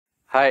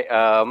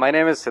Hi, my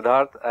name is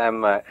Siddharth.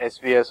 I'm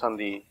SVS on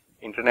the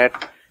internet.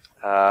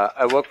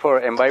 I work for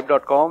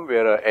Imbibe.com.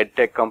 We're an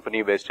edtech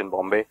company based in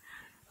Bombay.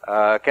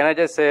 Can I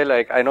just say,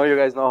 like, I know you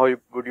guys know how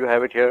good you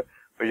have it here,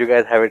 but you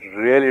guys have it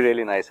really,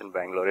 really nice in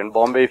Bangalore. In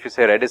Bombay, if you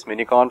say Redis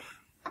Miniconf,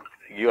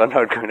 you are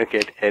not going to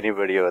get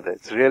anybody over there.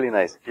 It's really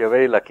nice. You're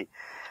very lucky.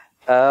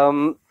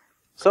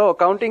 So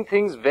counting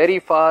things very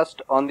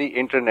fast on the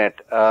internet.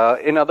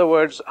 In other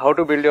words, how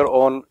to build your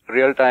own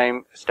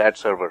real-time stat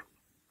server.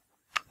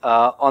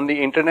 On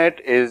the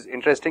internet is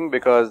interesting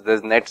because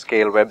there's net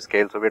scale, web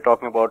scale. So we're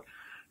talking about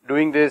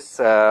doing this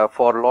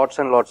for lots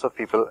and lots of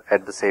people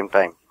at the same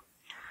time.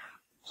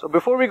 So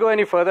before we go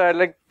any further,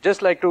 I'd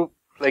just like to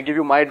give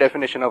you my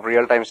definition of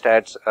real-time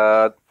stats.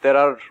 There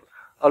are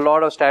a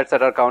lot of stats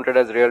that are counted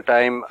as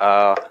real-time,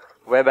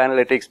 web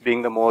analytics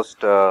being the most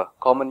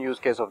common use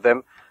case of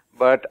them.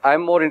 But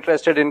I'm more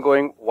interested in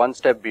going one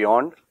step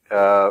beyond,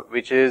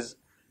 which is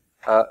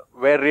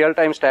where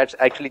real-time stats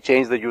actually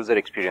change the user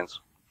experience.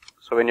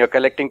 So when you're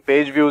collecting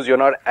page views, you're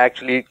not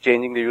actually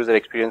changing the user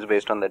experience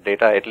based on the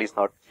data, at least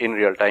not in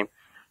real time.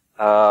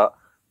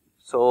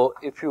 So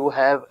if you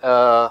have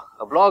a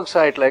blog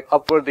site like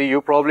Upworthy,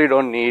 you probably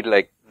don't need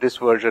like this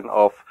version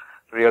of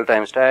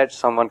real-time stats.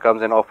 Someone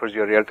comes and offers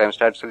you a real-time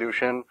stats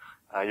solution.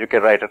 You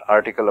can write an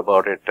article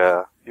about it.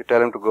 You tell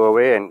them to go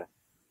away and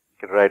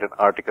you can write an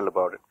article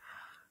about it.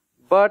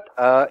 But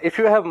if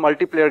you have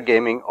multiplayer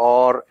gaming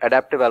or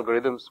adaptive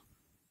algorithms,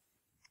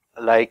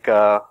 like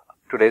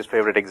today's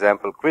favorite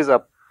example,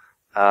 QuizUp,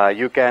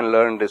 you can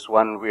learn this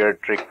one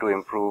weird trick to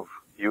improve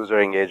user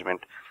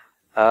engagement.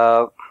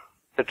 The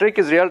trick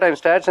is real-time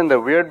stats, and the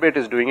weird bit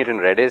is doing it in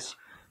Redis.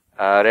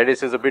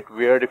 Redis is a bit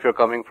weird if you're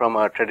coming from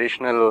a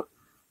traditional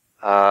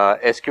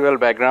SQL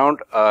background.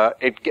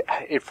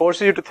 It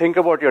forces you to think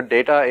about your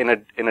data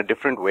in a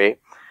different way.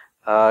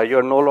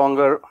 You're no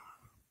longer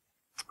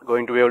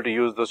going to be able to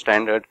use those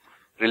standard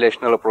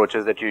relational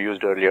approaches that you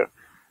used earlier.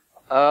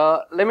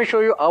 Let me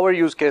show you our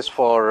use case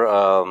for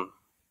a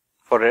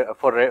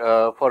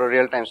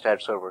real-time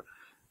stat server.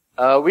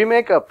 We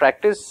make a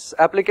practice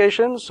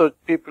application so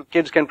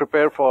kids can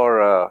prepare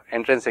for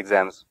entrance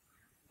exams.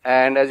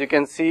 And as you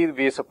can see,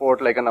 we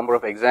support like a number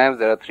of exams.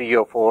 There are 3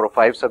 or 4 or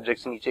 5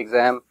 subjects in each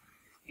exam.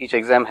 Each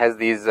exam has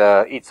these,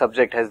 each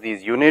subject has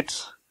these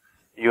units.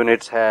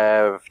 Units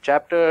have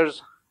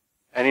chapters,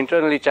 and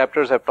internally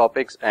chapters have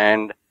topics,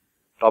 and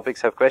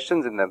topics have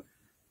questions in them.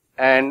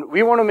 And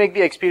we want to make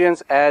the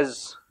experience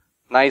as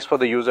nice for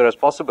the user as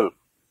possible.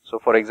 So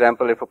for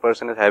example, if a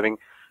person is having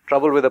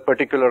trouble with a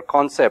particular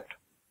concept,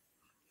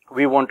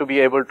 we want to be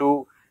able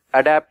to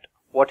adapt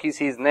what he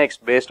sees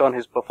next based on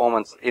his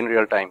performance in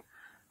real time.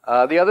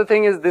 The other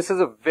thing is this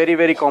is a very,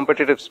 very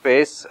competitive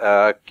space.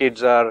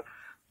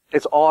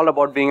 It's all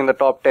about being in the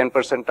top 10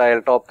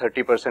 percentile, top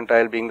 30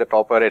 percentile, being the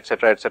topper,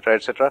 etc., etc.,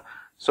 etc.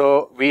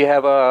 So we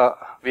have a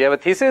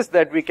thesis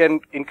that we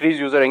can increase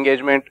user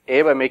engagement,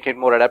 A, by making it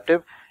more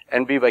adaptive,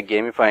 and B, by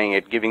gamifying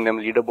it, giving them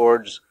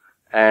leaderboards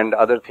and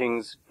other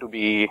things to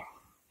be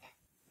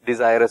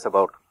desirous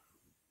about.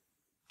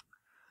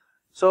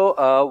 So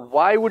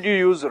why would you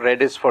use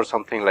Redis for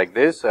something like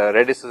this?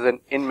 Redis is an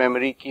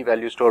in-memory key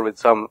value store with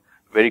some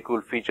very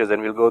cool features,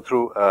 and we'll go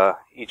through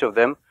each of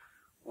them.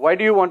 Why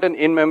do you want an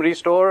in-memory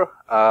store?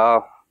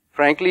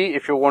 Frankly,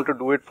 if you want to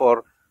do it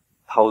for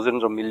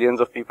thousands or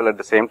millions of people at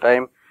the same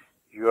time,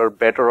 you are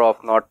better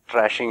off not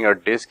trashing your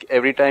disk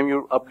every time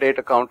you update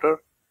a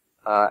counter.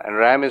 And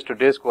RAM is to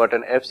disk what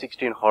an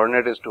F-16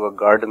 Hornet is to a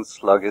garden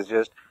slug. Is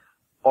just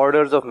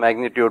orders of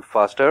magnitude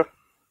faster.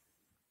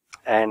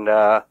 And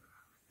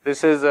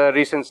this is a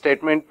recent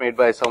statement made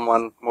by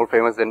someone more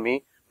famous than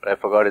me, but I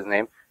forgot his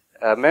name.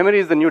 Memory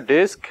is the new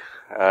disk,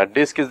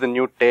 disk is the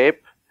new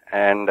tape,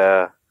 and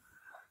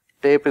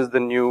tape is the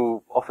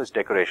new office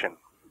decoration.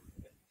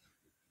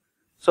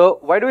 So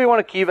why do we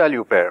want a key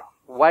value pair?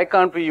 Why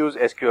can't we use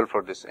SQL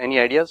for this? Any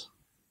ideas?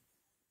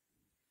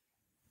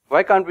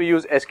 Why can't we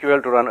use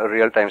SQL to run a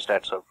real-time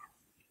stat server?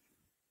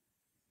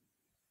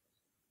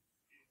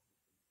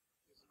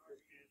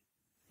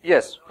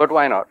 Yes, but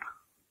why not?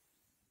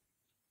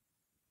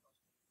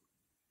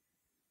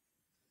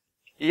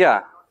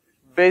 Yeah,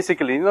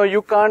 basically,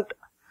 you can't.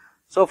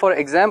 So for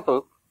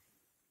example,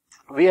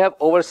 we have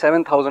over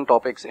 7,000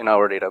 topics in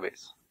our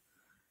database.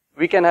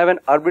 We can have an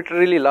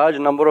arbitrarily large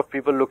number of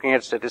people looking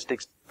at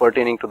statistics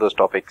pertaining to those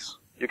topics.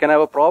 You can have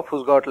a prof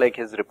who's got like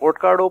his report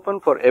card open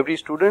for every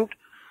student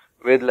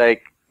with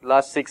like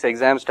last 6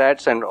 exam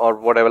stats or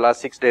whatever,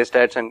 last 6 day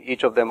stats, and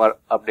each of them are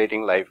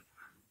updating live.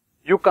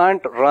 You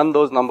can't run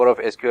those number of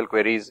SQL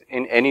queries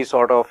in any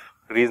sort of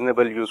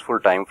reasonable, useful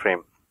time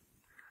frame.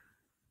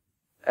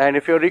 And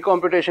if your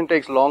recomputation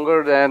takes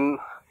longer than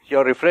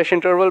your refresh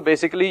interval,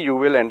 basically you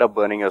will end up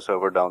burning your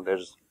server down.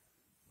 There's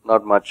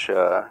not much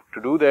to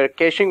do there.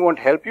 Caching won't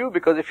help you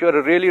because if you're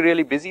a really,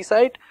 really busy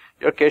site,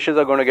 your caches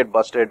are going to get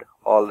busted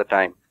all the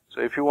time. So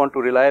if you want to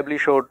reliably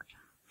show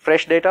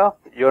fresh data,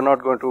 you're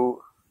not going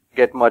to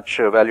get much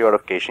value out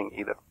of caching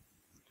either.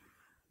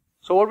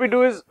 So what we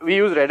do is we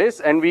use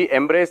Redis and we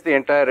embrace the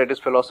entire Redis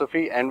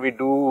philosophy and we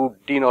do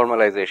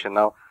denormalization.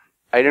 Now,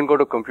 I didn't go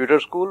to computer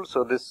school,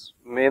 so this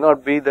may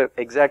not be the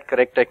exact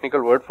correct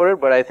technical word for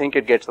it, but I think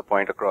it gets the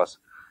point across.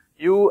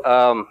 You,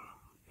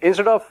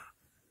 instead of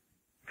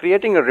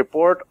creating a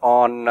report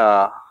on,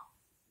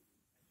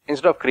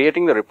 instead of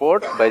creating the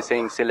report by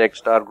saying select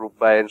star group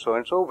by and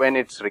so when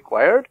it's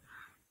required,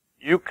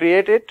 you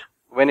create it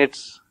when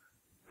it's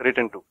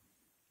written to.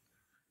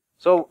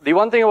 So the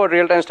one thing about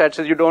real-time stats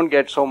is you don't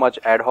get so much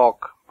ad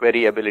hoc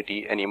query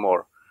ability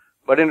anymore.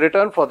 But in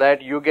return for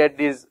that, you get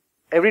these,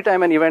 every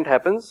time an event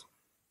happens,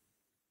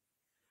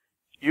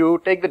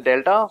 you take the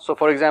delta. So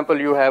for example,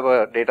 you have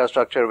a data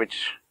structure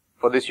which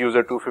for this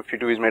user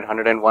 252 is made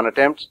 101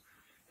 attempts,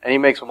 and he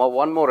makes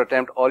one more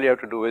attempt. All you have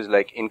to do is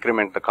like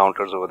increment the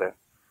counters over there.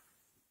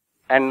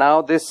 And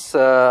now this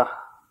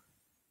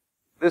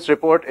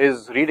report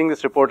is, reading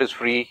this report is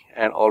free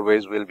and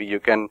always will be.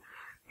 You can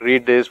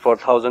read this for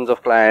thousands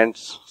of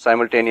clients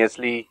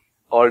simultaneously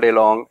all day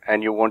long,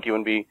 and you won't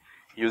even be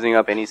using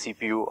up any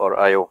CPU or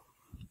IO.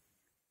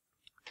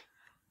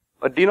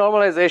 But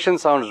denormalization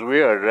sounds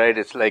weird, right?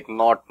 It's like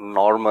not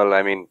normal.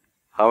 I mean,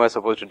 how am I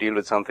supposed to deal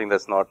with something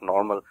that's not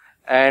normal?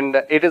 And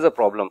it is a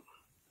problem.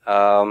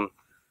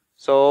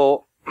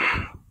 So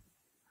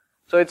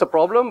it's a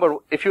problem, but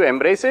if you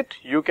embrace it,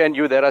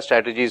 there are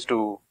strategies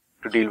to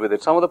deal with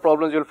it. Some of the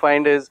problems you'll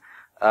find is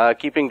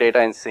keeping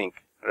data in sync,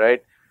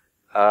 right?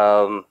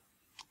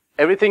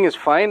 Everything is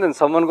fine, then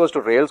someone goes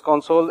to Rails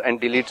console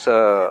and deletes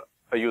a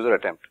user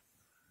attempt.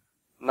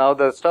 Now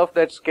the stuff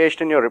that's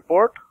cached in your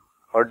report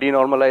or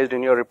denormalized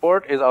in your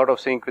report is out of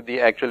sync with the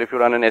actual. If you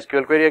run an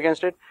SQL query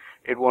against it,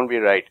 it won't be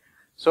right.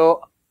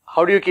 So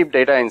how do you keep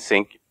data in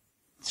sync?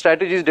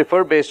 Strategies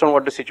differ based on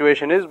what the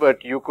situation is,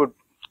 but you could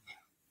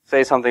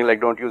say something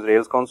like don't use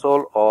Rails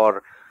console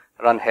or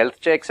run health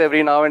checks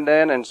every now and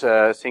then and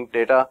sync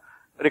data.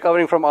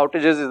 Recovering from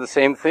outages is the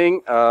same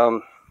thing.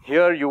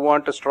 Here you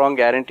want a strong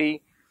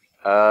guarantee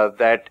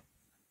that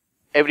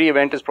every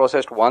event is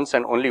processed once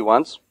and only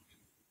once.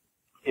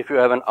 If you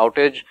have an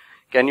outage,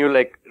 can you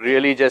like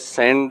really just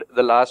send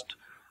the last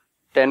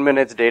 10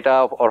 minutes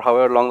data or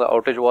however long the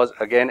outage was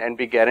again and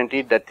be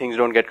guaranteed that things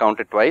don't get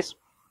counted twice?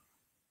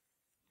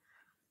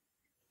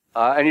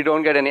 And you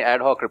don't get any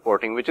ad hoc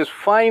reporting, which is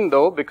fine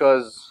though,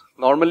 because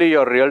normally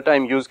your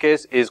real-time use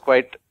case is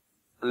quite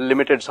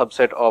limited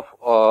subset of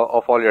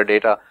all your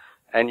data,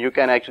 and you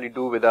can actually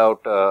do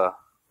without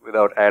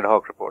ad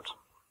hoc reports.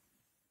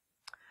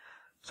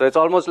 So it's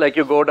almost like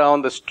you go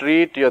down the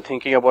street, you're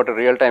thinking about a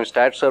real-time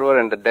stat server,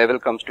 and the devil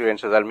comes to you and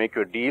says, I'll make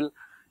you a deal.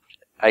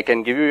 I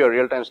can give you your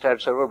real-time stat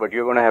server, but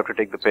you're going to have to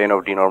take the pain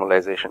of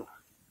denormalization.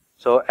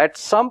 So at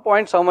some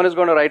point, someone is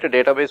going to write a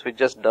database which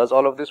just does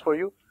all of this for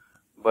you,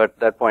 but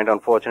that point,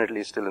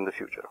 unfortunately, is still in the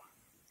future.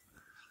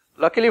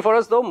 Luckily for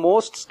us, though,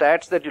 most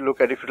stats that you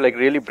look at, if you like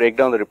really break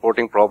down the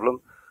reporting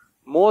problem,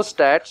 most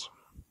stats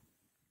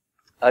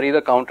are either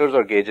counters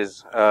or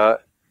gauges.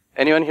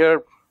 Anyone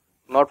here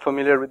not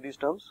familiar with these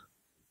terms?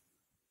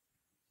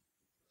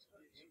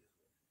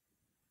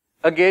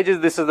 A gauge is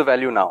this is the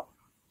value now.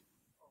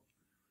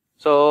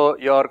 So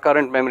your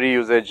current memory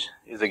usage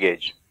is a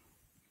gauge.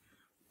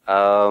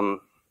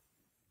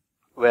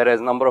 Whereas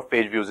number of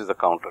page views is a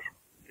counter.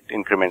 It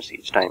increments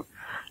each time.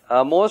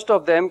 Most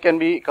of them can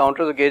be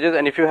counters or gauges,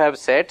 and if you have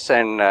sets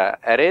and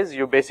arrays,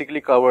 you basically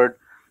covered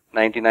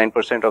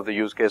 99% of the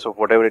use case of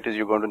whatever it is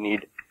you're going to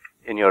need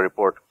in your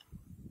report.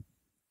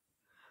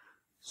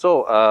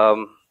 So,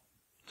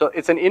 so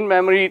it's an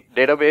in-memory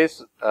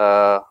database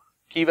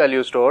key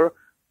value store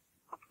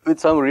with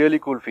some really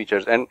cool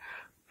features. And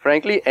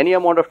frankly, any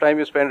amount of time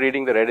you spend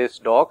reading the Redis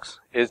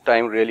docs is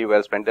time really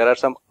well spent. There are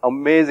some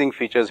amazing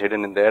features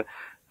hidden in there.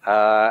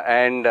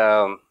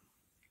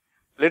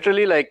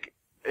 Literally, like,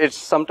 it's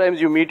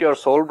sometimes you meet your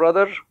soul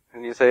brother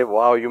and you say,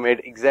 wow, you made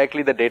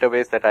exactly the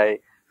database that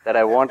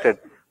I wanted.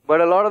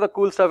 But a lot of the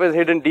cool stuff is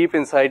hidden deep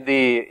inside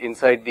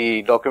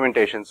the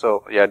documentation.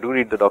 So yeah, do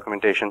read the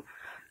documentation.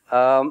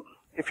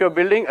 If you're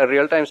building a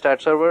real-time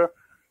stat server,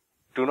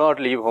 do not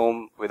leave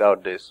home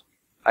without this.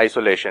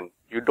 Isolation.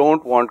 You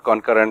don't want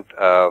concurrent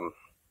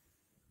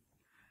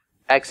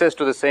access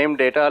to the same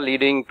data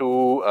leading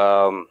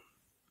to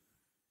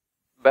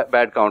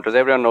bad counters.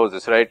 Everyone knows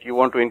this, right? You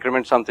want to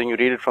increment something, you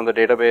read it from the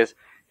database,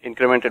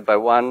 increment it by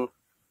 1,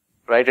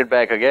 write it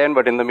back again,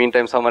 but in the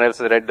meantime someone else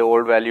has read the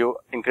old value,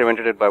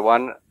 incremented it by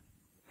 1,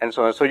 and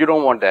so on. So you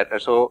don't want that.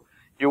 So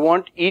you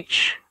want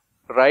each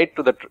write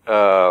to the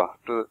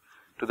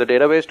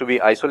database to be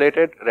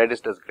isolated.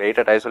 Redis does great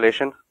at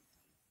isolation.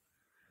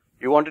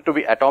 You want it to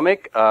be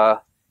atomic.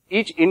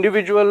 Each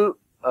individual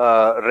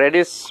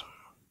Redis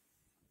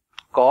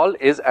call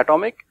is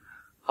atomic.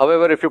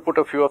 However, if you put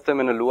a few of them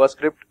in a Lua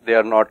script, they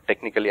are not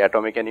technically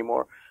atomic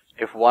anymore.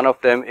 If one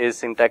of them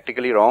is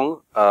syntactically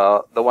wrong,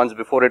 the ones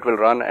before it will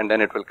run and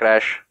then it will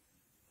crash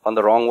on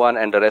the wrong one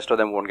and the rest of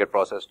them won't get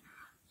processed.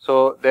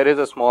 So there is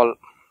a small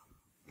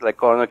like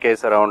corner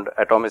case around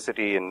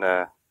atomicity in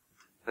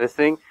this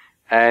thing.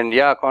 And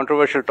yeah,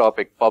 controversial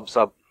topic,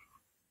 PubSub.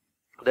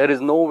 There is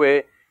no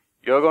way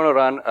you're going to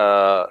run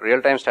a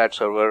real-time stat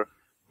server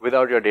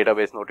without your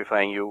database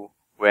notifying you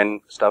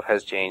when stuff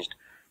has changed.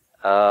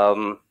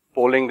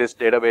 polling this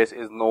database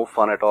is no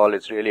fun at all.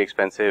 It's really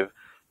expensive,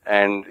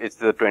 and it's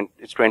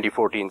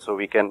 2014, so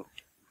we can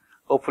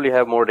hopefully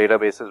have more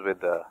databases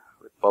with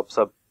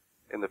PubSub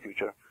in the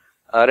future.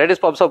 Redis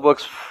PubSub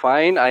works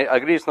fine. I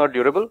agree it's not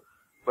durable,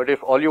 but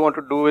if all you want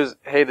to do is,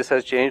 hey, this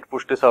has changed,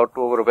 push this out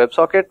to over a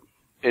WebSocket,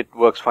 it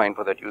works fine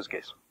for that use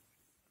case.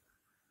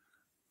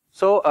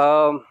 So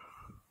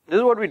this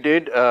is what we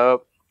did. You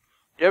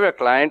have a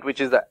client,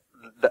 which is the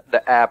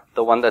app,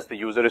 the one that the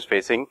user is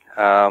facing.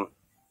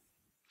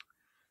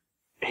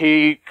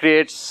 He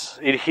creates.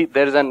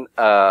 There's an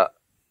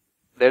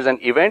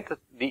event.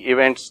 The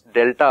event's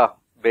delta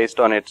based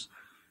on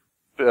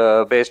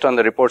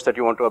the reports that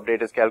you want to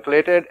update is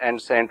calculated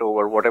and sent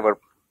over whatever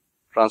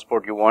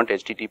transport you want,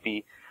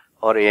 HTTP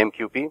or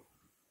AMQP.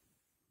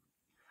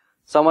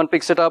 Someone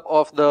picks it up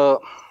off the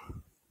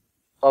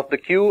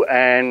queue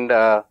and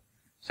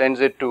sends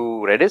it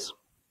to Redis.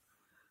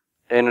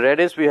 In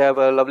Redis, we have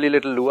a lovely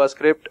little Lua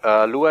script.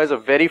 Lua is a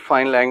very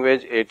fine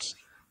language. It's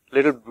a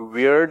little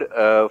weird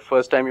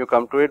first time you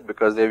come to it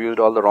because they've used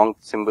all the wrong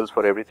symbols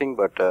for everything.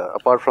 But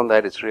apart from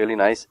that, it's really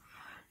nice.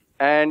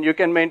 And you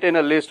can maintain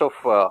a list of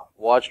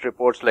watched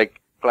reports, like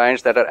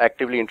clients that are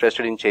actively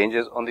interested in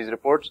changes on these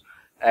reports.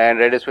 And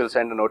Redis will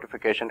send a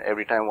notification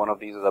every time one of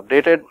these is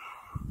updated.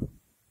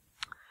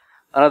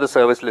 Another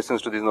service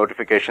listens to these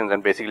notifications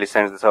and basically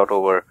sends this out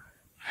over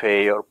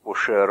Fay or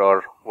Pusher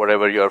or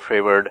whatever your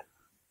favored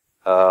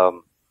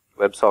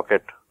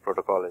WebSocket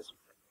protocol is.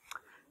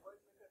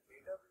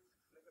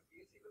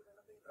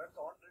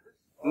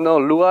 No,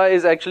 Lua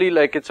is actually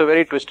like, it's a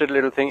very twisted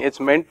little thing. It's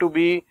meant to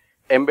be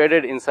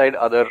embedded inside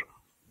other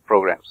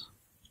programs.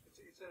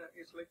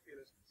 It's like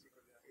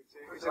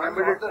it's an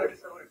embedded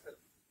server itself.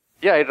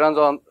 Yeah, it runs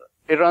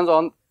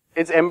on,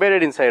 it's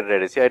embedded inside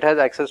Redis. Yeah, it has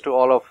access to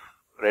all of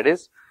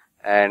Redis,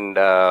 and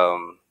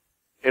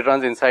it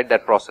runs inside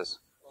that process.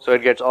 So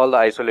it gets all the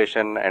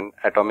isolation and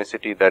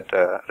atomicity that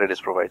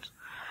Redis provides.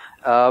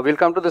 We'll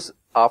come to this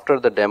after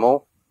the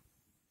demo.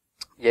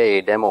 Yay,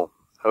 demo.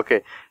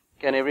 Okay.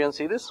 Can everyone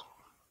see this?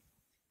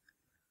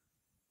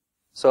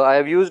 So I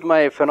have used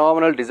my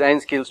phenomenal design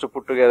skills to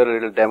put together a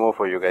little demo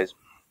for you guys.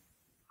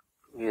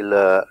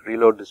 We'll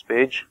reload this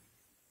page.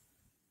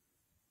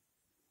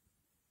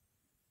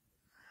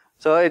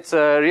 So it's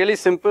really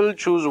simple.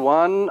 Choose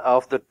one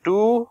of the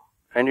two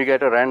and you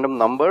get a random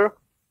number.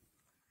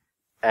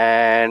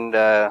 And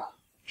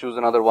choose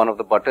another one of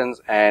the buttons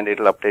and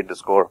it'll update the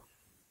score.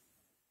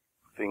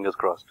 Fingers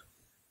crossed.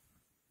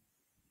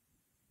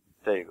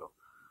 There you go.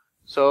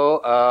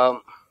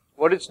 So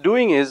what it's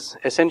doing is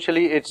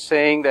essentially it's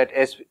saying that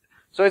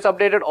so it's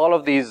updated all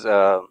of these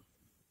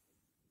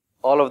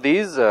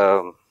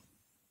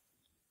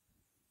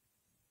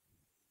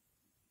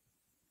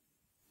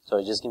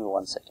sorry, just give me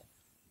 1 second.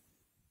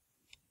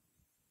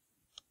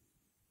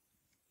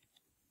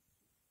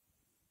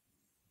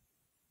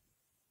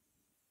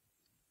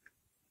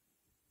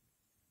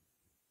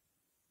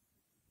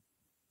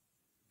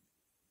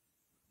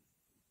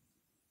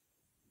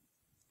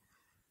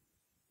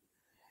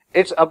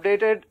 It's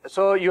updated,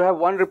 so you have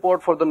one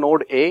report for the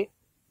node A,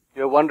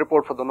 you have one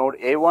report for the node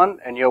A1,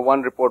 and you have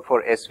one report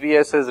for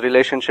SVS's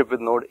relationship with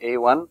node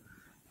A1,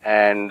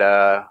 and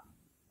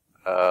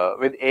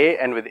with A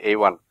and with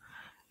A1.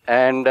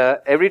 And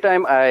every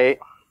time I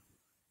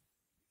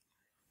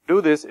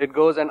do this, it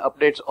goes and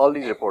updates all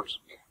these reports.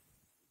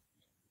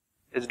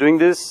 It's doing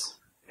this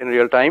in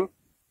real time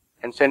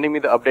and sending me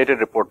the updated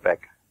report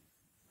back.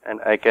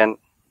 And I can,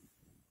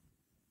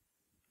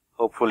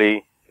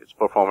 hopefully, it's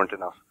performant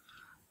enough.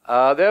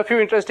 There are a few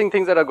interesting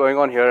things that are going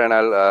on here, and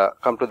I'll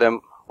come to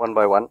them one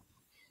by one.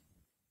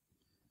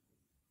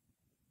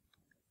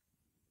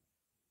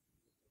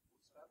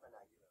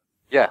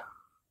 Yeah.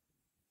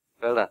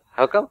 Well done.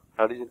 How come?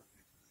 How did you know?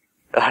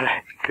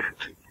 Alright,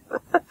 good.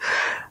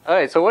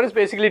 Alright, so what it's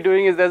basically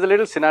doing is there's a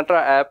little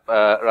Sinatra app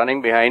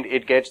running behind.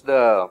 It gets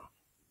the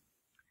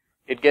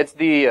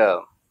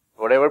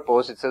whatever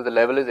post, it says the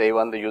level is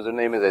A1, the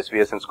username is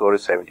SVS, and score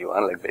is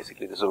 71. Like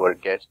basically this is what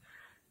it gets.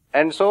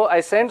 And so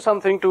I send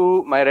something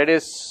to my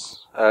Redis,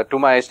 to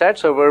my stat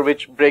server,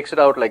 which breaks it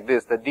out like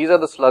this, that these are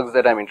the slugs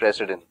that I'm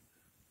interested in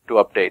to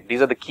update.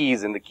 These are the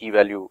keys in the key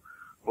value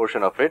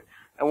portion of it.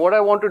 And what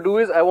I want to do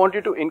is I want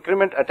you to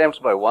increment attempts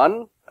by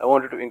 1. I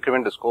want you to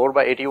increment the score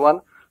by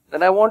 81.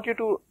 Then I want you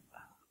to,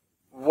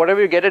 whatever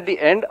you get at the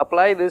end,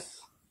 apply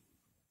this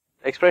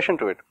expression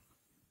to it.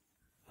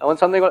 I want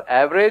something called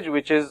average,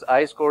 which is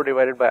I score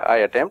divided by I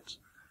attempts.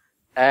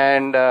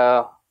 And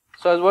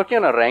so I was working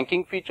on a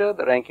ranking feature.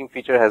 The ranking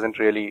feature hasn't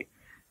really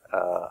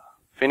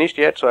finished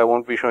yet, so I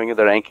won't be showing you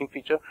the ranking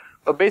feature.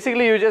 But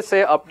basically you just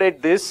say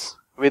update this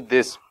with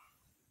this.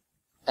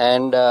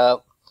 And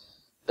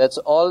that's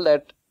all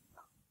that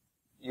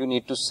you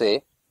need to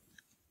say.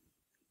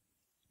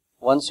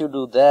 Once you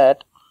do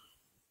that,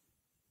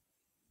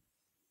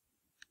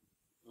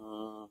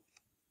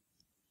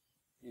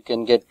 you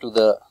can get to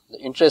the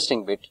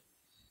interesting bit.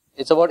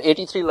 It's about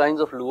 83 lines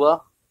of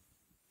Lua.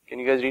 Can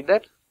you guys read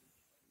that?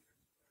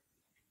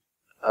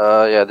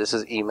 Yeah, this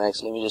is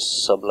Emacs. Let me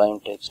just sublime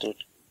text it.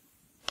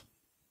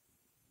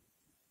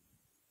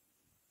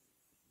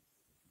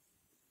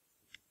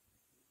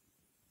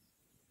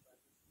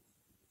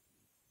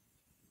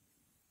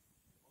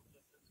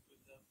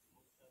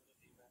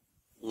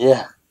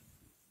 Yeah.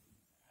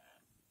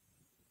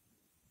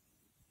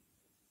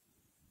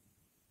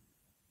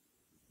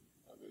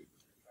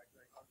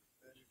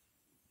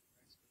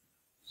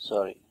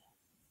 Sorry.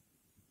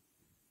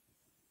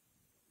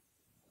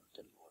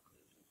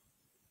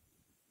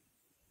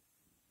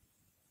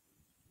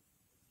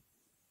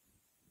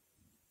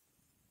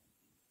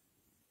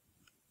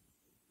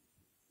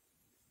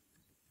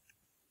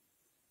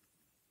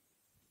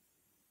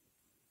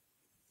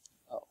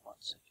 Oh, 1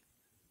 second.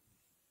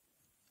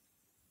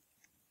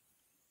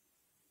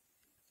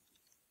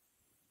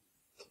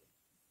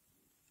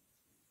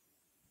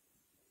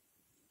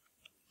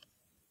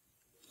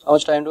 How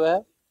much time do I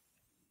have?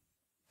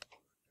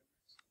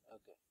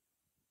 Okay.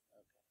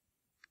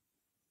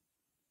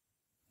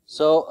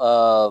 So,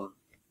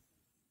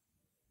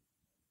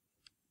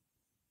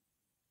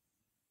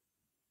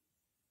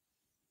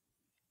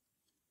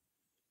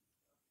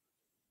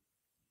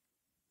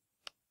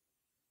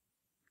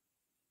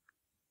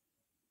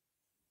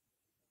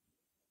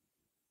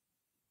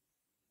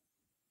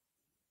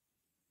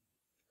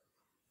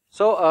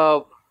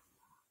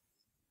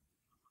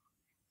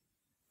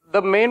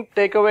 the main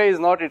takeaway is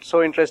not it's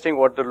so interesting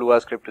what the Lua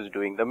script is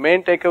doing. The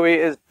main takeaway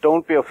is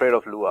don't be afraid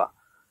of Lua.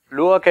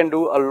 Lua can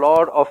do a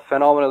lot of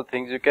phenomenal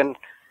things. You can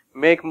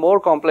make more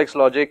complex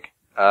logic,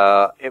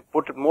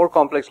 put more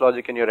complex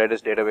logic in your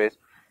Redis database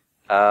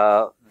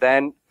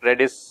than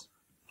Redis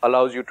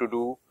allows you to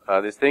do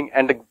this thing.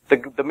 And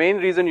the main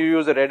reason you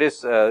use a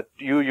Redis,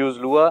 you use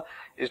Lua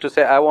is to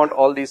say I want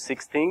all these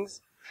 6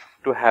 things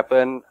to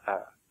happen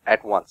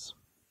at once.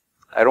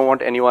 I don't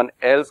want anyone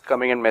else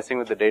coming and messing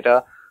with the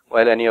data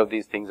while any of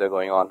these things are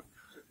going on.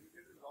 So do you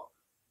get a lock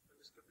when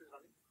the script is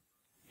running?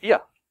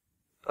 Yeah,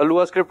 a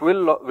Lua script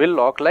will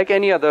lock like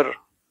any other.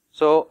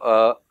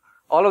 So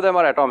all of them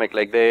are atomic,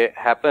 like they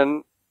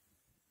happen.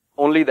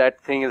 Only that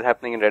thing is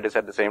happening in Redis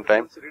at the same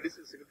time. So Redis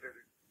is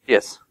single-threaded.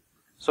 Yes.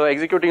 So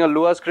executing a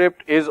Lua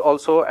script is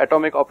also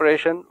atomic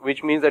operation,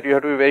 which means that you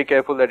have to be very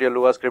careful that your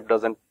Lua script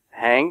doesn't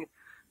hang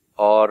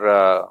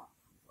or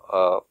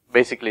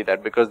basically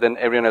that, because then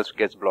everyone else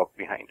gets blocked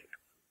behind it.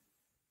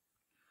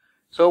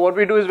 So what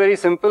we do is very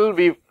simple.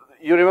 You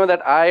remember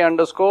that I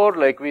underscore,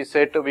 like we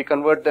said, we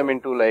convert them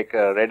into like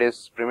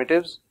Redis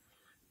primitives.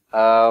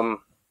 So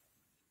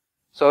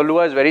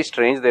Lua is very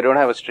strange. They don't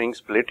have a string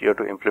split. You have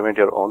to implement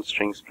your own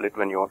string split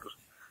when you want to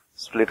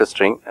split a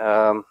string.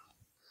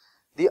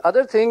 The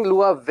other thing,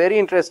 Lua, very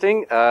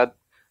interesting.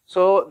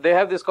 So they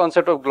have this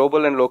concept of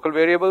global and local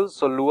variables.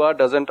 So Lua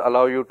doesn't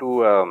allow you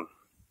to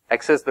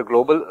access the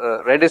global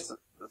Redis.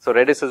 So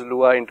Redis's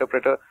Lua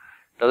interpreter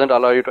doesn't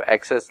allow you to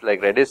access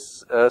like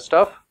Redis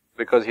stuff,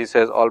 because he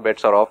says all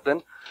bets are off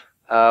then.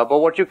 But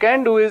what you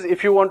can do is,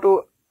 if you want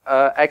to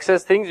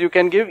access things, you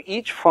can give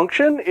each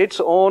function its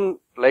own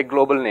like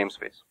global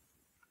namespace.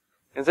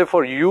 And say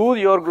for you,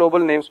 your global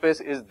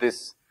namespace is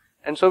this.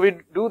 And so we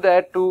do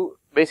that to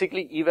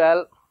basically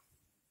eval.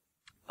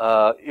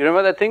 You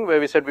remember that thing where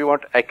we said we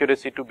want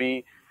accuracy to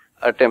be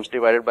attempts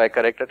divided by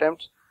correct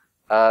attempts?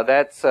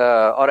 That's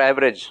or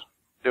average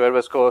divided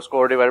by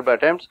score divided by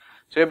attempts.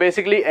 So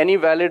basically any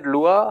valid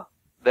Lua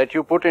that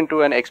you put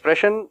into an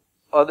expression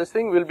or this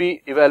thing will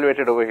be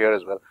evaluated over here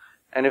as well.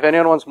 And if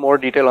anyone wants more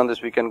detail on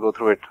this, we can go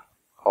through it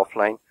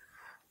offline.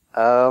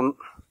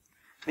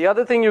 The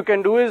other thing you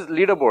can do is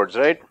leaderboards,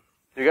 right?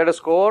 You get a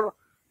score,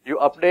 you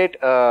update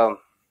the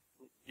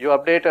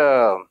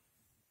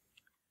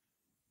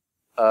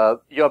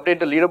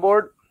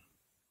leaderboard,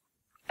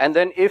 and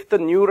then if the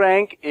new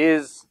rank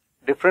is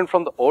different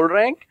from the old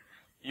rank,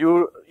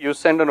 you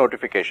send a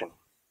notification.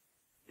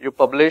 You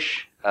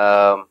publish,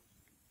 what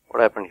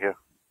happened here?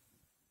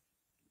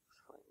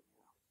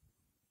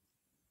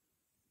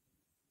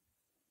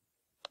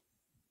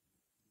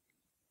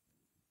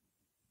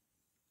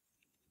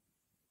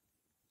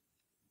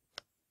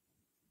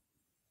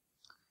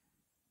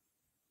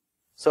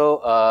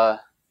 So,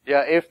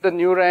 yeah, if the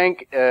new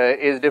rank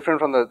is different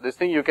from this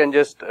thing, you can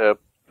just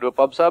do a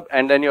pub sub,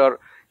 and then your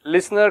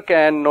listener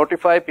can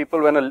notify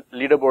people when a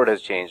leaderboard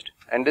has changed.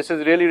 And this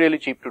is really, really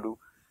cheap to do.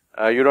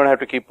 You don't have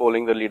to keep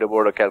polling the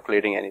leaderboard or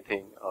calculating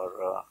anything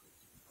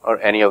or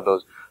any of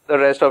those. The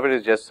rest of it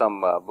is just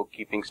some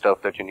bookkeeping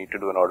stuff that you need to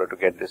do in order to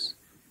get this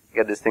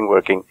thing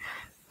working.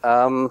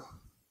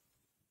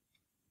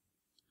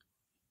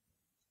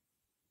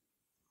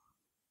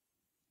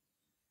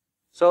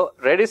 So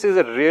Redis is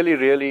a really,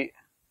 really,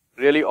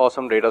 really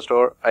awesome data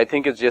store. I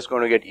think it's just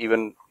going to get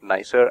even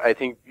nicer. I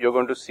think you're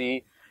going to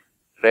see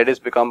Redis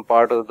become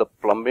part of the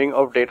plumbing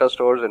of data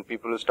stores, and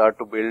people will start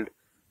to build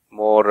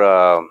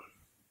more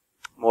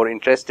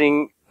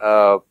interesting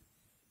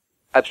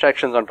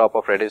abstractions on top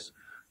of Redis,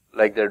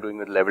 like they're doing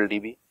with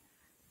LevelDB.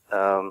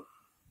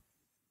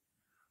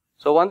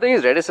 So one thing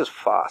is Redis is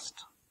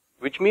fast,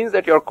 which means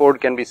that your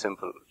code can be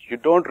simple. You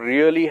don't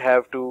really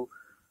have to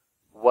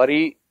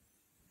worry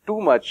too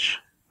much,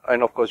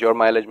 and of course your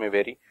mileage may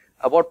vary,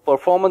 about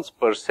performance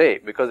per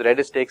se, because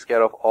Redis takes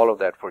care of all of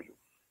that for you.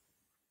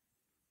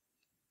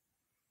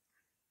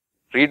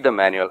 Read the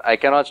manual. I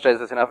cannot stress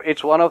this enough.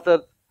 It's one of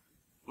the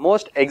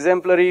most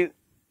exemplary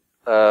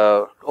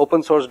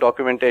open source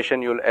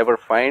documentation you'll ever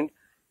find.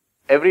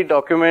 Every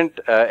document,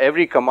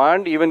 every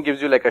command even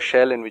gives you like a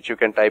shell in which you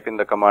can type in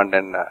the command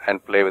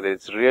and play with it.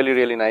 It's really,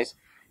 really nice.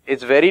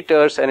 It's very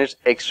terse and it's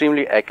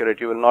extremely accurate.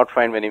 You will not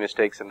find many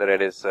mistakes in the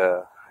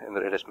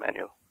Redis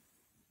manual.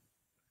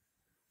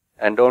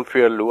 And don't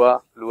fear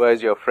Lua. Lua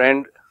is your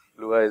friend.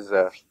 Lua is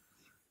a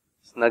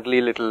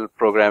snuggly little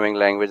programming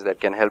language that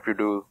can help you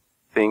do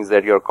things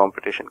that your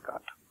competition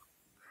can't.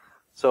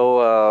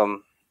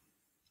 So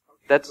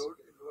that's,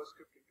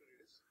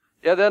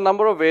 yeah, there are a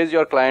number of ways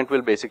your client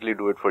will basically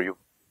do it for you.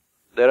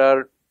 There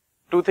are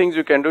two things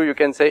you can do. You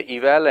can say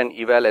eval and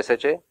eval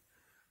SHA.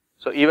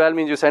 So eval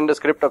means you send a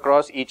script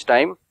across each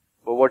time.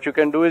 But what you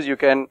can do is you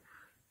can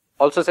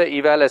also say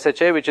eval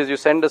SHA, which is you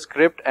send a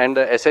script and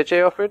the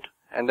SHA of it.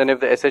 And then if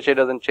the SHA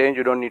doesn't change,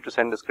 you don't need to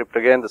send the script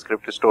again. The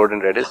script is stored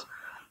in Redis.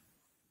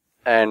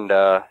 And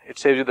it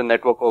saves you the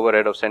network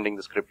overhead of sending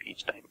the script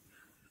each time.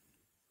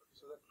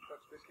 So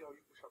that's basically how you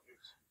push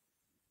updates.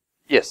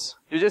 Yes.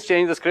 You just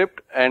change the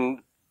script,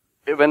 and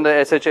when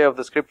the SHA of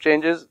the script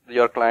changes,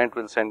 your client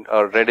will send,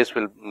 or Redis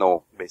will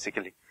know,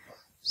 basically.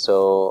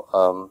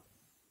 So,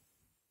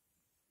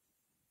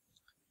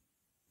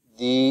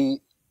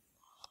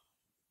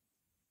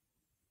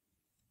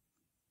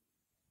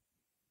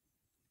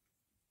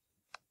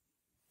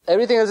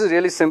 everything else is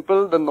really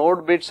simple. The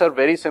node bits are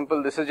very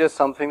simple. This is just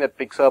something that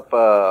picks up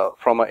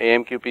from a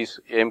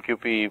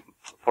AMQP,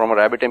 from a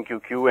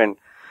RabbitMQ queue and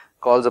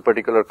calls a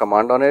particular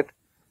command on it.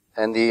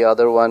 And the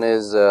other one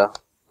is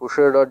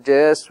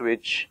pusher.js,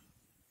 which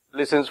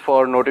listens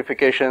for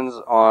notifications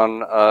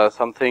on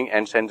something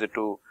and sends it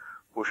to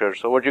pusher.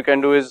 So what you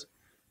can do is,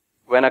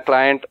 when a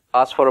client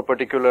asks for a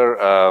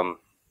particular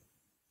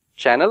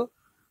channel,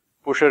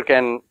 pusher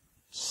can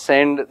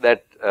send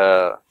that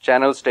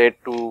channel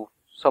state to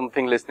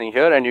something listening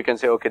here, and you can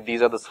say, okay,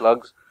 these are the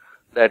slugs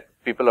that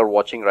people are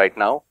watching right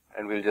now,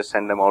 and we'll just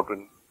send them out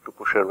to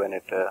pusher when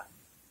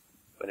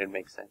it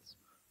makes sense.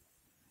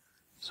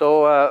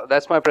 So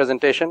that's my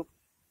presentation.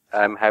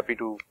 I'm happy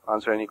to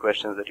answer any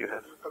questions that you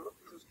have. I'm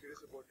just curious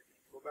about it.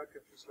 Go back a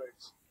few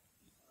slides.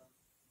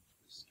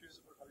 Just curious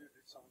about how you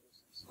did some of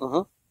those things.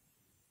 Mm-hmm.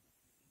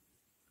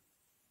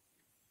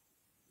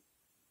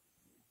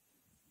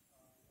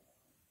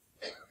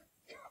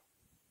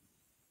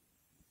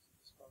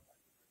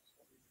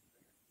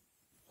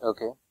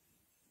 Okay.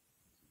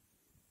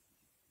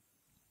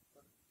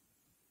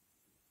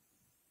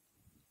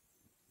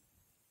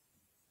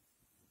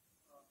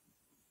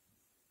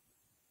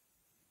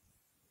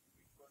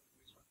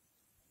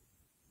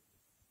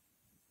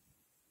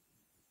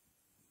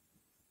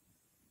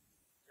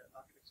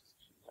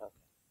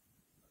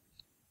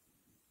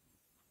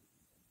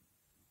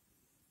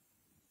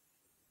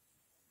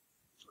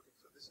 Okay,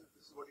 so this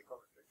is what you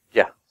covered, right?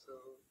 Yeah. So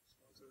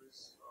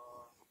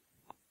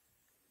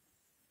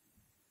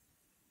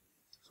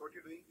what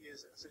you're doing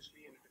is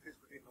essentially an interface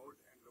between Node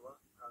and Lua.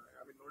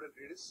 Node and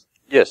Redis.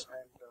 Yes.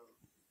 And the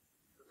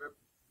web.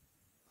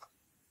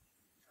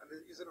 And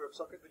is there a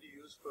WebSocket that you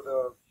use for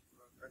the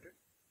front end?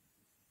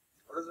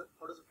 How does the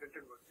front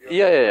end work?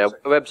 Yeah.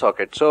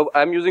 WebSocket. So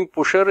I'm using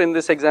pusher in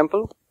this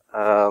example.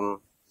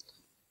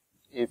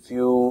 If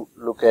you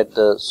look at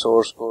the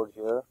source code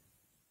here.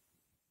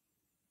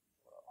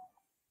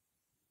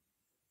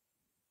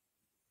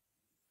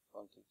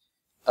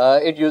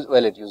 It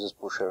uses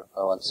pusher.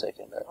 1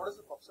 second. How does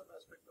the PubSub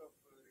aspect of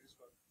Redis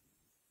work?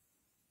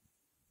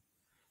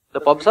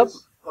 The PubSub? Does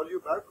Redis call you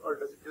back, or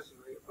does it just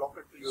block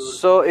it to you?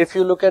 So if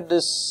you look at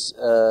this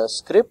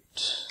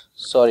script,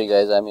 sorry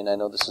guys, I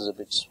know this is a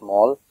bit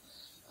small.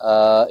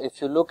 If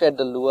you look at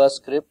the Lua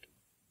script,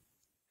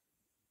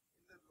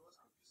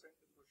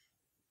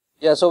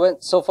 yeah.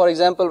 So for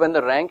example, when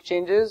the rank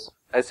changes,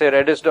 I say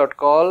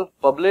redis.call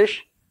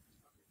publish,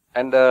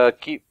 and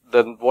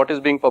what is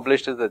being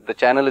published is that the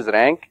channel is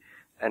rank,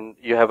 and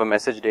you have a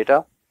message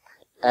data,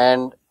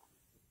 and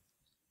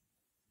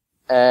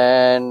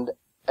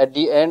at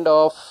the end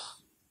of,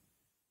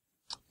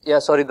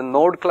 the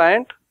node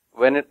client,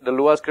 when the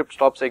Lua script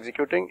stops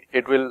executing,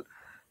 it will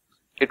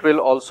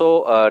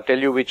also tell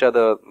you which are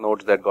the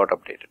nodes that got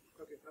updated.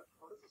 Okay, now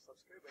how does the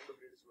subscribe end of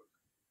Redis work?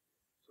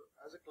 So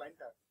as a client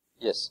app,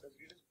 Yes. does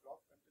Redis block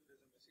until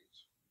there's a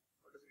message,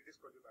 or does Redis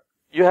call you back?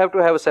 You have to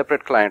have a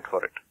separate client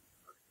for it.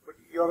 But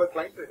you have a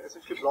client that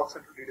essentially blocks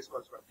until Redis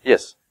calls back.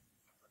 Yes.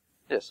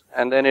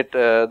 And then it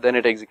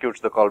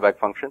executes the callback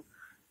function,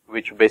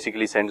 which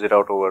basically sends it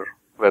out over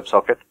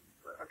WebSocket.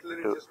 Until then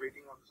it's just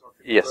waiting on the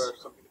socket Yes. for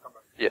something to come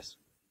back. Yes.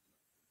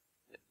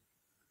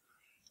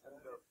 And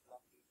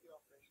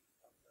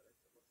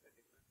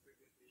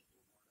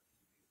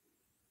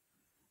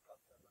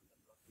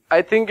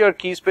I think your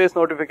key space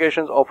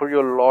notifications offer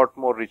you a lot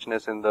more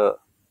richness in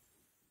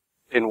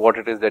what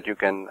it is that you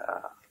can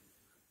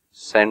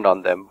send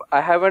on them.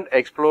 I haven't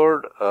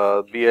explored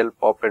BL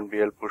pop and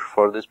BL push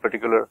for this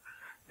particular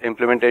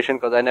implementation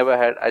because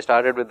I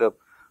started with the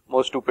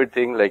most stupid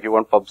thing, like you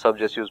want PubSub,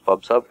 just use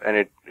PubSub, and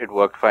it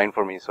worked fine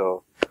for me.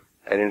 So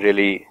I didn't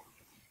really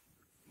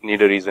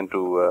need a reason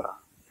to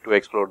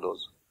explore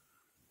those.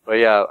 But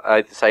yeah,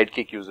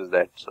 Sidekick uses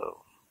that,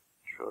 so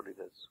surely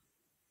there's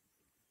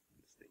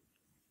this thing.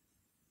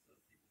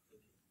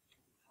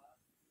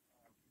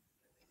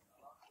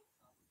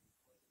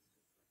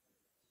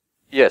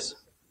 Yes.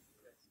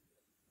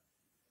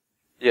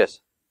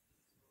 Yes.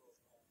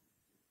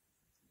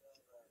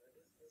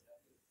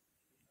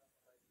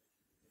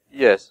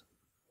 Yes.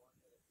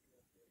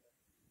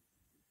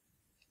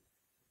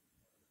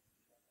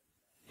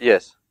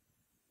 Yes.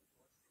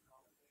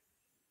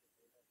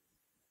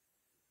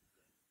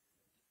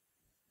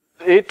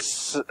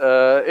 It's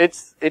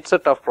a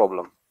tough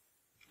problem.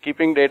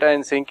 Keeping data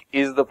in sync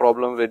is the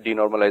problem with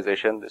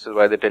denormalization. This is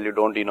why they tell you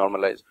don't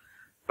denormalize.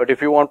 But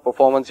if you want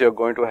performance, you're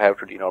going to have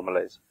to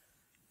denormalize.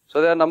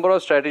 So there are a number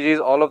of strategies.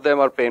 All of them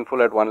are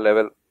painful at one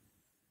level.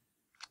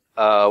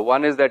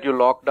 One is that you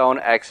lock down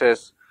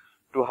access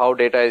to how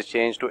data is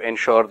changed to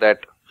ensure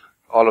that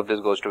all of this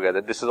goes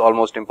together. This is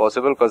almost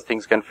impossible because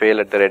things can fail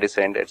at the Redis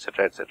end,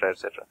 etc., etc.,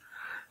 etc.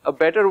 A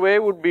better way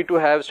would be to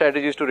have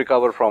strategies to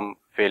recover from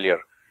failure.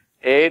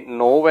 A,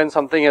 know when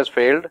something has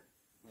failed.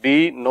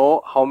 B,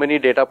 know how many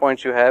data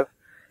points you have.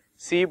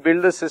 C,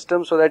 build a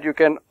system so that you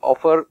can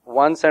offer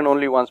once and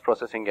only once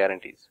processing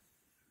guarantees.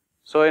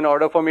 So in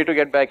order for me to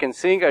get back in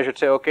sync, I should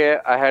say, okay,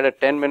 I had a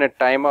 10-minute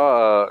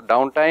timer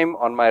downtime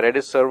on my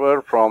Redis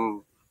server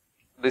from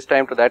this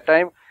time to that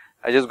time.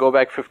 I just go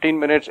back 15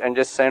 minutes and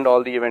just send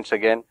all the events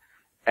again.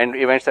 And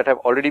events that have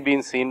already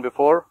been seen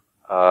before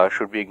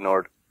should be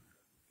ignored.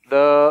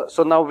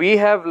 So now we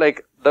have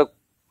like the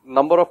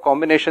number of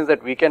combinations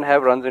that we can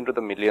have runs into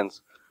the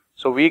millions.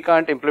 So we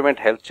can't implement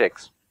health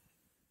checks.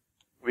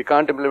 We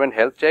can't implement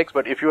health checks,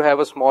 but if you have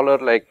a smaller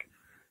like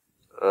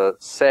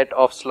set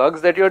of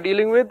slugs that you're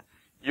dealing with,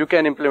 you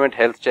can implement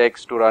health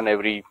checks to run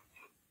every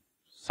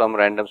some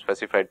random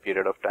specified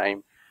period of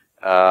time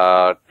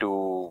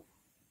to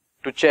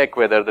check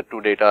whether the two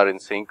data are in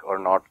sync or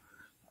not.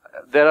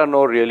 There are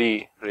no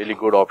really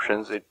good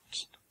options.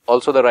 It's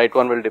also the right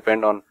one will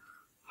depend on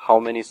how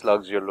many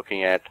slugs you're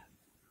looking at.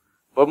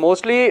 But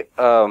mostly,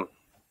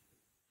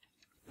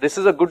 this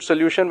is a good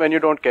solution when you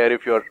don't care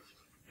if you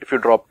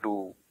drop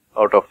 2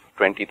 out of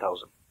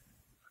 20,000.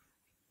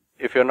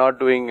 If you're not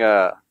doing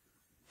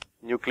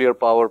nuclear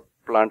power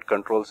plant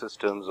control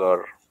systems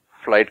or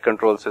flight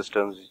control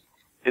systems,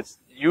 it's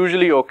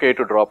usually okay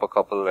to drop a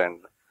couple and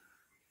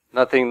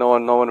no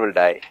one will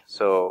die.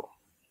 So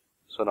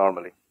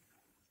normally.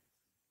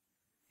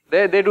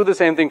 They do the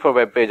same thing for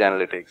web page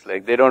analytics.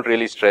 Like they don't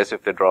really stress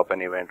if they drop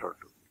an event or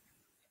two.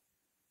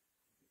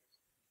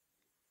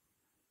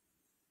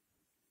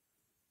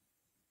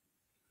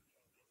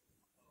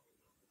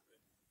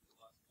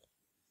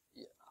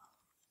 Yeah.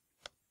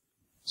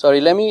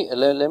 Sorry, let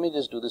me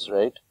just do this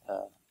right.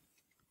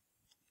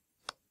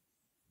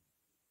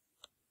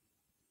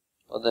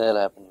 What the hell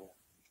happened here?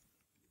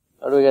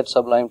 How do we get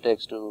Sublime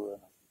text to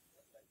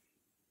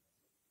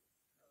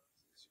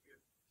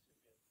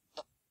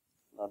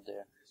not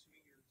there?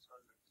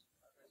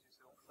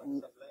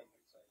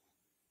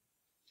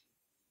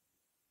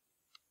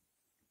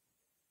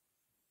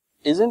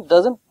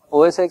 Doesn't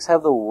OS X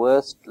have the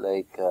worst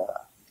like here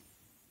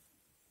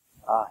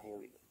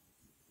we go.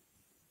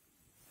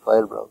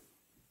 File browser.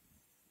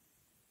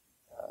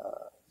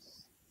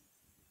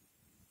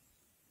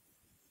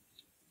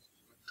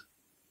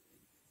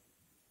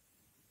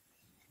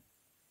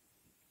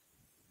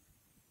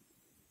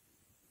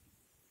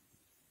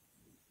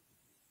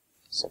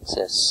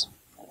 Success.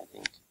 I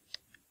think.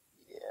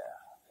 Yeah,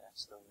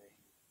 that's the way.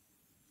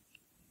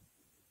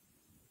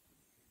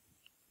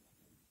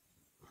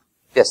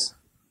 Yes.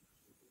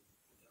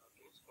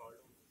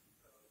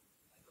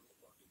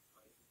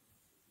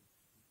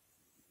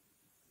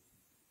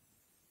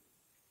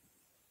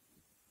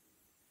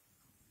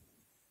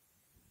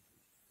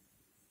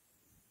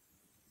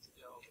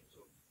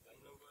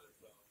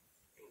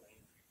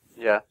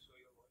 Yeah.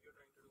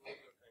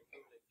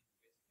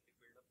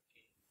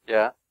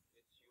 Yeah.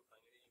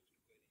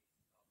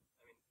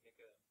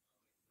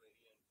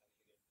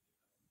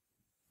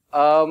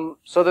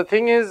 So the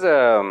thing is,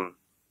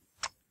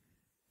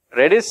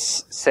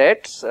 Redis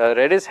sets,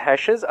 Redis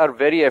hashes are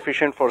very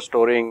efficient for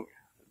storing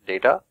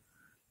data,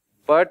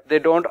 but they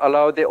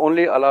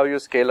only allow you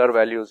scalar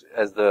values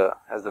as the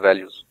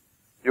values.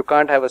 You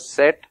can't have a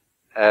set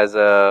as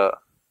the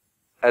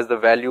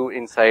value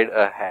inside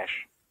a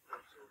hash.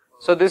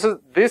 So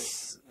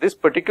this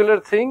particular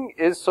thing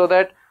is so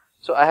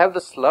I have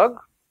the slug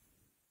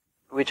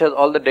which has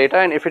all the data,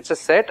 and if it's a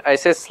set, I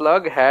say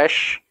slug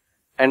hash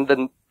and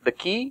the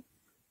key,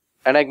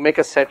 and I make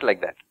a set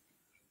like that.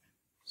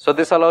 So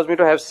this allows me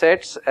to have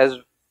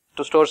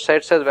to store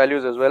sets as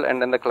values as well,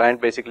 and then the client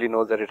basically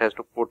knows that it has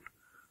to put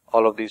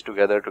all of these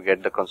together to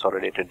get the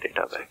consolidated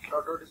data back.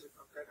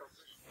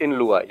 In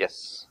Lua,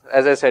 yes.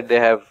 As I said, they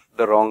have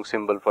the wrong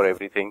symbol for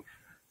everything.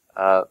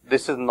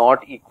 This is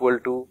not equal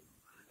to.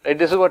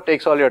 This is what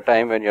takes all your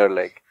time when you're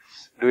like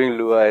doing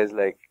Lua. Is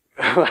like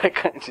why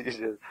can't you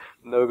just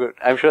no good?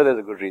 I'm sure there's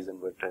a good reason,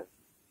 but.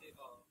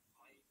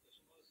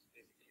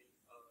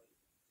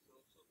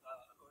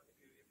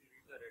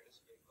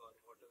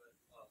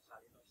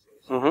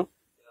 Mm-hmm.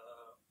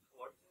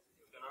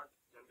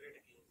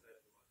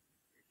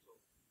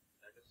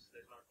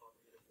 there's not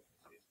normally like this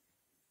space.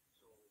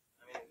 So,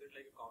 I mean, is it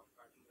like a common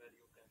pattern where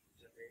you can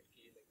generate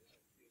key like this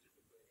and use it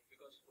to query?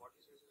 Because what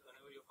he says is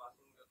whenever you're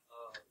passing a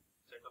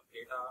set of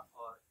data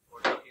or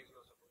whatever keys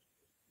you're supposed to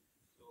use.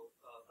 So,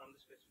 from the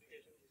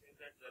specification, he says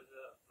that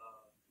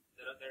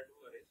there are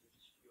two arrays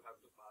which you have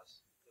to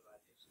pass the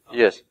values.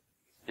 Yes.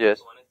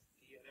 Yes. One is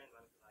key array and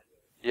one is value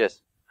array.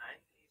 Yes. And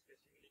he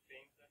specifically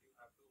claims that you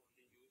have to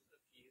only use the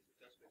keys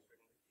which are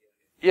specified in the key array.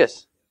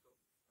 Yes.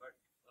 But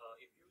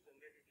if you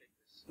generate it like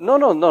this.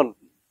 No.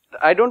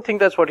 I don't think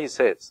that's what he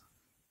says.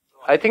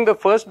 I think the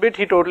first bit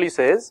he totally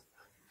says,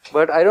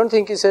 but I don't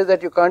think he says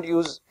that you can't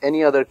use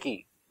any other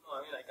key. No,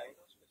 I mean, I kind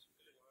of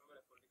specifically remember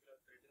a particular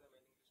thread in the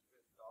mailing list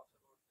where it talks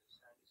about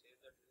this and he says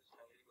that this is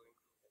finally going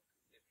to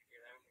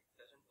deprecate. I mean, it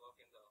doesn't work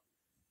in the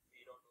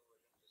V.2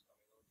 version which is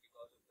coming out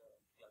because of the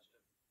cluster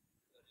related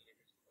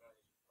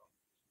synchronization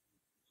problems.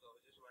 So I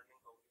was just wondering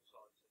how you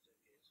solve such a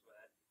case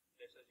where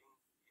let's assume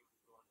you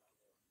don't have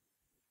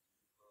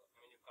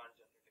you can't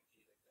generate a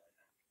key like that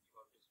and you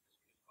have to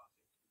specifically pass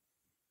it.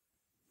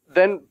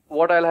 Then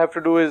what I'll have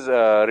to do is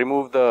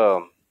remove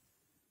the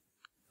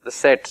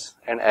sets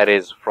and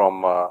arrays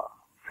from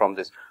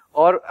this.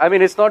 Or, I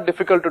mean, it's not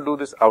difficult to do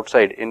this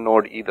outside in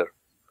Node either.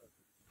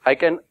 I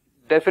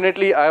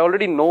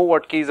already know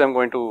what keys I'm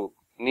going to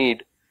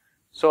need,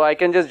 so I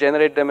can just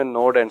generate them in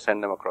Node and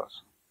send them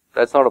across.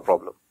 That's not a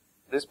problem.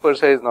 This per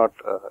se is not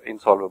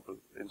insoluble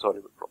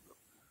problem.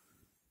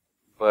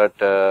 But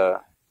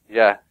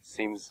yeah,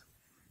 seems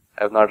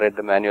I've not read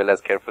the manual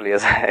as carefully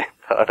as I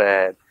thought I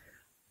had.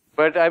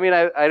 But I mean,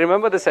 I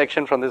remember the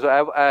section from this.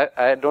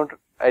 I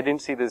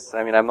didn't see this.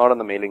 I mean, I'm not on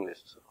the mailing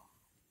list, so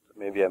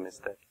maybe I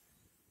missed that.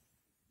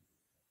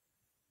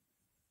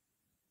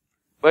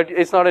 But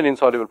it's not an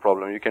insoluble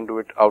problem. You can do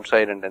it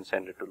outside and then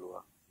send it to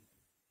Lua.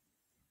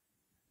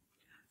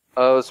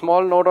 A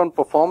small note on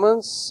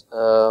performance.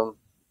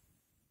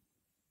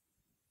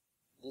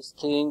 This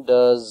thing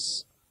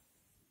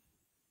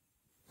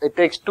it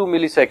takes 2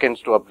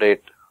 milliseconds to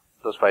update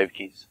those 5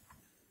 keys.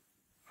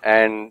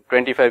 And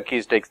 25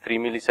 keys takes 3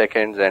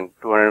 milliseconds and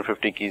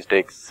 250 keys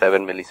takes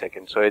 7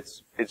 milliseconds. So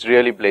it's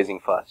really blazing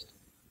fast.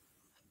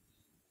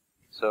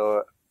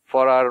 So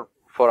for our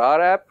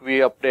app, we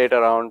update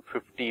around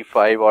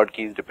 55 odd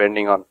keys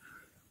depending on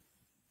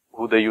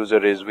who the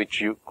user is,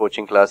 which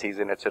coaching class he's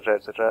in, etc.,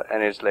 etc.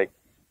 And it's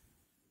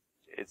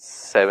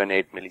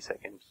 7-8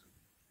 milliseconds.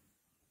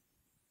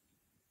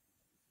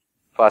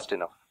 Fast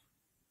enough.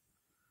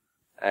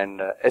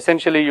 And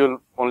essentially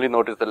you'll only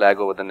notice the lag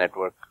over the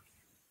network,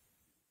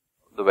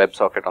 the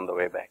WebSocket on the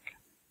way back.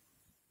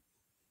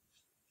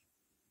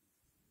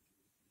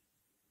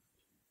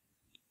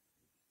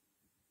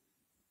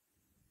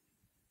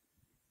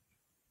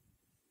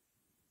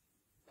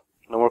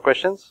 No more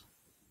questions?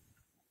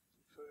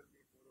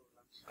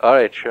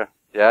 Alright, sure.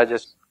 Yeah,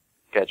 just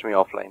catch me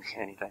offline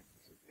anytime.